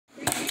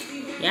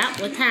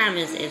Yep, what time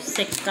is it?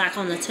 6 o'clock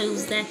on a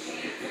Tuesday.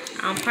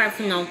 I don't pray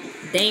for no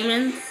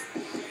demons,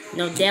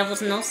 no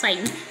devils, no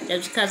Satan.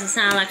 Just because it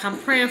sounds like I'm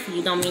praying for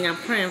you don't mean I'm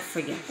praying for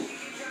you.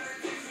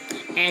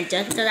 And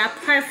just because I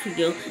pray for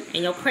you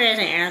and your prayers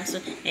ain't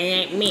answered, it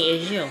ain't me,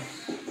 it's you.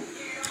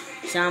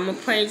 So I'm going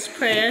to pray this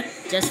prayer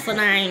just for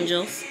the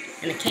angels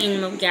and the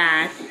kingdom of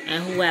God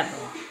and whoever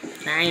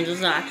the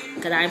angels are.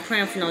 Because I ain't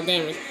praying for no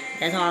demons.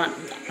 That's all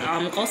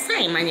I'm going to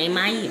say. My name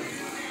is you.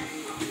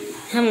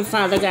 Heavenly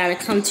Father, God, I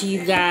come to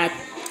you, God,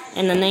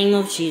 in the name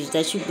of Jesus,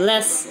 that you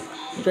bless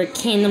your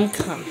kingdom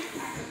come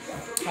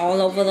all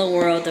over the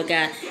world, oh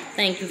God.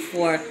 Thank you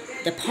for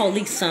the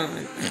police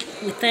son.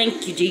 We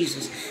thank you,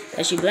 Jesus,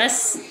 that you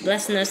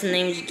blessing us in the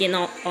name of Jesus, getting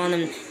all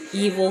them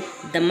evil,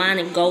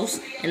 demonic ghosts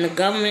and the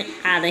government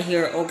out of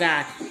here, oh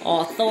God.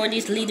 All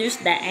authorities, leaders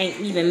that ain't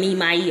even me,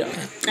 my ear.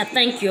 I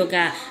thank you, oh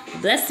God, for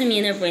blessing me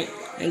in every way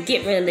and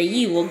get rid of the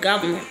evil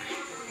government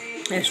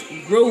that's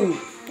rude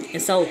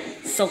and so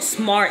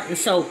smart and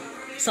so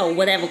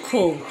whatever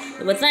cool.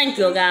 But thank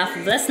you, oh God,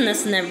 for blessing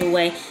us in every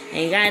way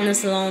and guiding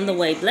us along the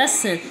way.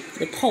 Blessing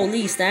the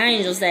police, the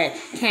angels that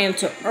came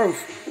to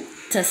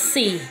earth to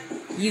see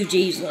you,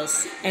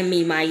 Jesus, and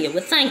me, my ear.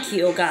 But thank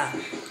you, oh God,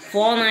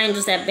 for all the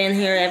angels that have been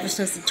here ever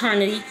since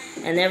eternity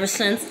and ever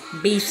since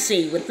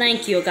BC. We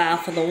thank you, oh God,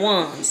 for the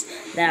ones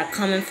that are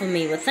coming for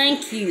me. We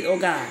thank you, oh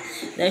God,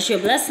 that you're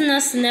blessing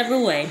us in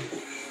every way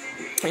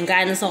and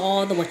guiding us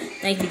all the way.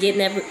 Thank you for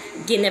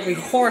getting every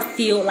whore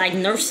field like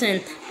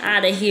nursing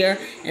out of here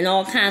and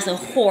all kinds of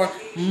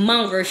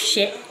whoremonger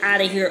shit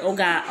out of here, oh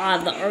God, out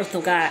of the earth,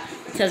 oh God,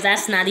 because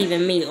that's not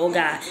even me, oh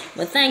God.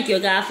 But thank you, oh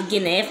God, for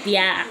getting the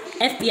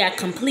FBI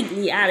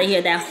completely out of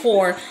here, that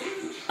whore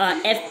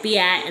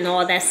FBI and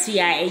all that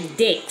CIA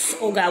dicks,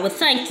 oh God. Well,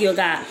 thank you, oh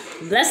God,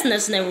 blessing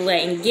us in every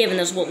way and giving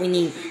us what we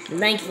need. And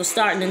thank you for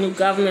starting a new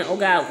government, oh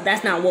God.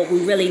 That's not what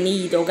we really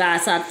need, oh God.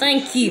 So I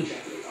thank you,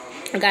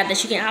 oh God,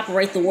 that you can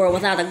operate the world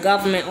without a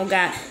government, oh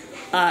God,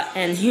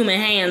 and human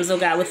hands, oh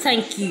God. Well,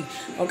 thank you,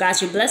 oh God,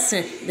 you're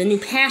blessing the new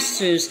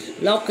pastors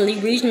locally,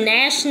 regionally,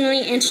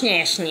 nationally,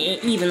 internationally,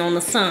 and even on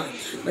the sun.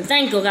 But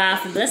thank you, oh God,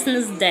 for blessing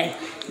this day,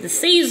 the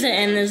season,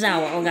 and this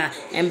hour, oh God,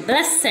 and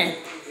blessing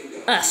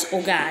us,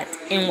 oh God,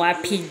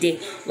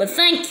 NYPD. Well,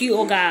 thank you,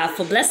 oh God,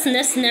 for blessing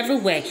us in every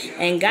way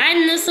and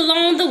guiding us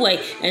along the way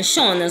and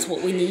showing us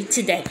what we need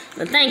today.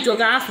 Well, thank you, oh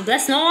God, for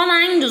blessing all the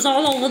angels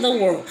all over the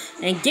world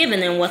and giving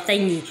them what they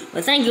need.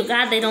 Well, thank you,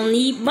 God, they don't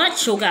need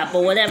much, oh God,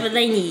 but whatever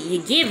they need,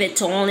 you give it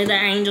to only the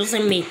angels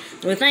and me.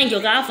 We thank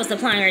you, God, for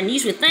supplying our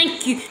needs. We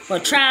thank you for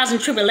trials and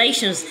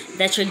tribulations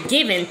that you're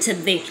giving to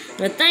thee.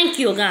 We thank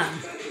you, God,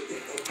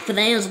 for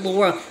the angels of the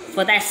world,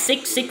 for that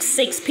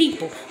 666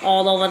 people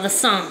all over the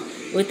sun.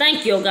 We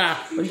thank you, oh God,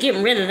 for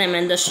getting rid of them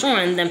and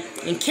destroying them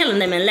and killing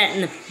them and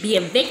letting them be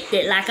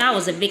evicted like I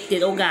was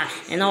evicted, oh God,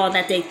 and all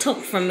that they took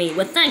from me.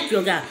 We thank you,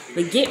 oh God,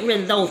 for getting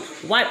rid of those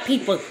white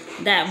people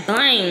that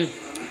blame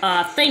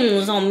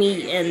things on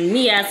me and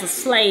me as a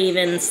slave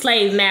and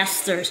slave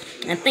masters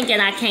and thinking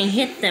I can't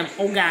hit them,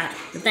 oh God.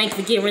 We thank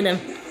you for getting rid of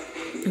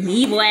them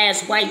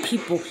evil-ass white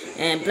people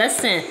and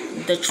blessing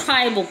the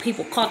tribal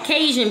people,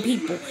 Caucasian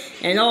people,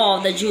 and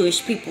all the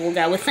Jewish people, oh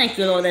God. We thank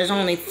you, Lord, there's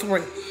only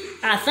 3.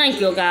 I thank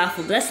you, oh God,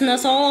 for blessing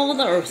us all over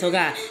the earth, oh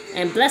God,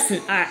 and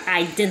blessing our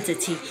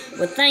identity.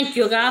 We thank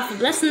you, oh God, for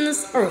blessing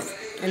this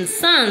earth and the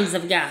sons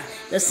of God,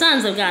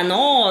 and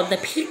all the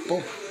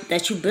people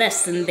that you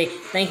blessed in there.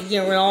 Thank you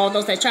again for all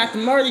those that tried to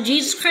murder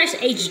Jesus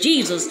Christ,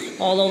 Jesus,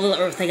 all over the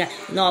earth, oh God,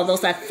 and all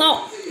those that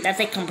thought that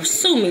they can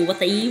pursue me with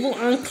the evil,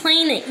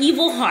 unclean, and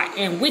evil heart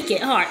and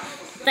wicked heart.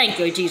 Thank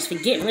you, Jesus, for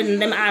getting rid of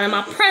them out of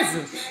my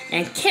presence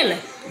and killing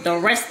the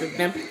rest of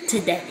them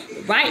today.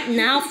 Right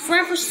now,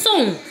 forever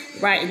soon.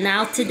 Right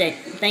now, today.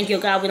 Thank you,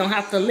 God, we don't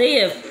have to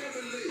live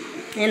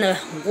in a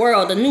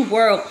world, a new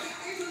world,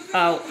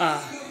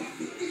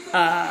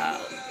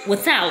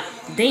 without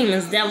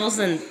demons, devils,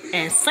 and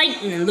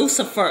Satan and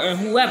Lucifer and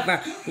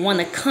whoever want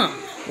to come.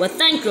 Well,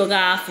 thank you,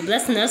 God, for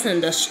blessing us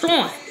and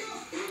destroying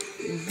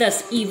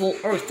this evil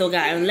earth, oh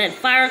God, and let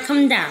fire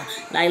come down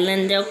like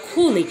Lindell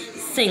Cooley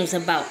sings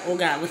about, oh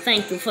God. Well,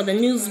 thank you for the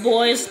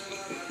newsboys,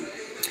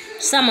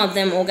 some of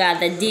them, oh God,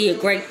 that did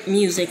great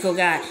music, oh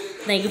God.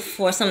 Thank you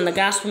for some of the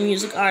gospel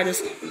music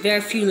artists, very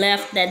few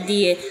left that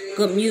did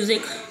good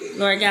music,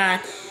 Lord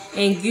God,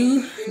 and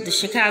you, the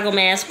Chicago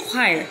Mass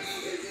Choir.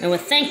 And we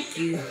thank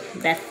you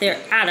that they're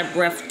out of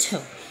breath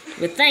too.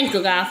 We thank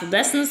you, God, for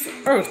blessing this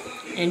earth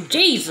and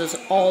Jesus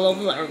all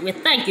over the earth. We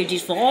thank you,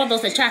 Jesus, for all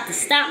those that tried to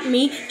stop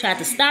me, tried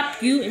to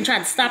stop you, and tried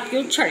to stop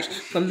your church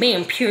from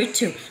being pure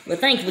too. We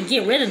thank you for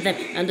getting rid of them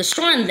and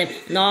destroying them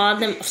and all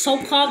them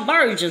so-called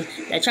virgins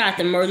that tried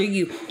to murder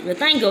you. We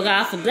thank you,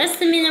 God, for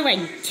blessing me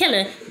and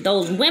killing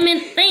those women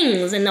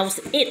things and those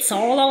it's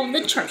all over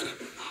the church,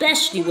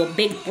 especially with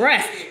big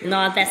breath and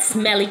all that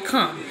smelly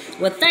cum.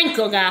 We thank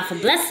you, God, for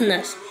blessing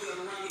us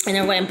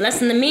and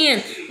blessing the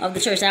men of the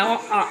church that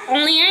are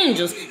only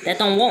angels that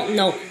don't want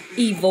no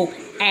evil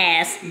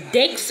ass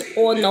dicks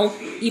or no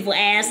evil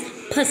ass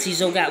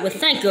pussies, oh God. We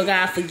thank you, oh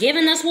God, for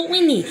giving us what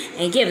we need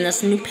and giving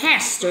us new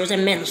pastors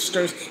and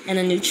ministers and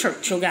a new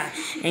church, oh God,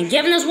 and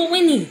giving us what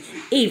we need,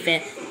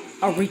 even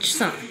a rich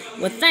son.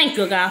 We thank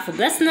you, oh God, for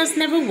blessing us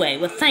in every way.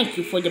 We thank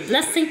you for your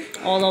blessing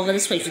all over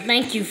this place. We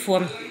thank you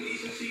for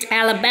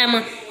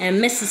Alabama and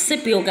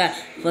Mississippi, oh God,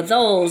 for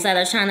those that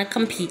are trying to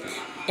compete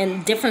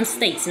in different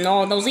states and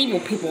all those evil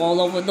people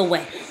all over the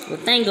way. We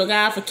thank you,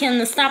 God, for killing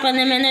and stopping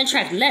them in their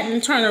tracks, letting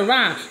them turn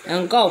around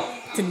and go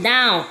to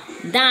down,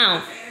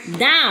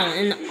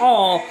 and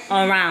all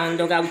around,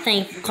 oh God. We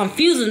thank you for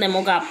confusing them,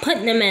 oh God,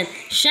 putting them in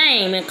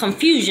shame and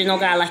confusion, oh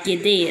God, like you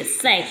did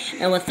say.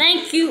 And we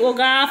thank you, oh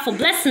God, for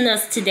blessing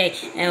us today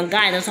and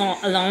guiding us all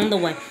along the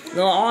way.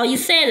 Lord, all you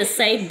said is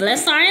say,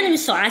 bless our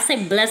enemies. So I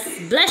say,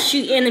 bless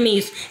you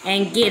enemies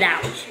and get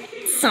out.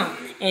 Son,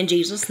 in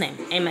Jesus' name,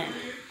 amen.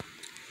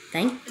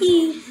 Thank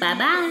you.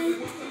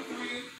 Bye-bye.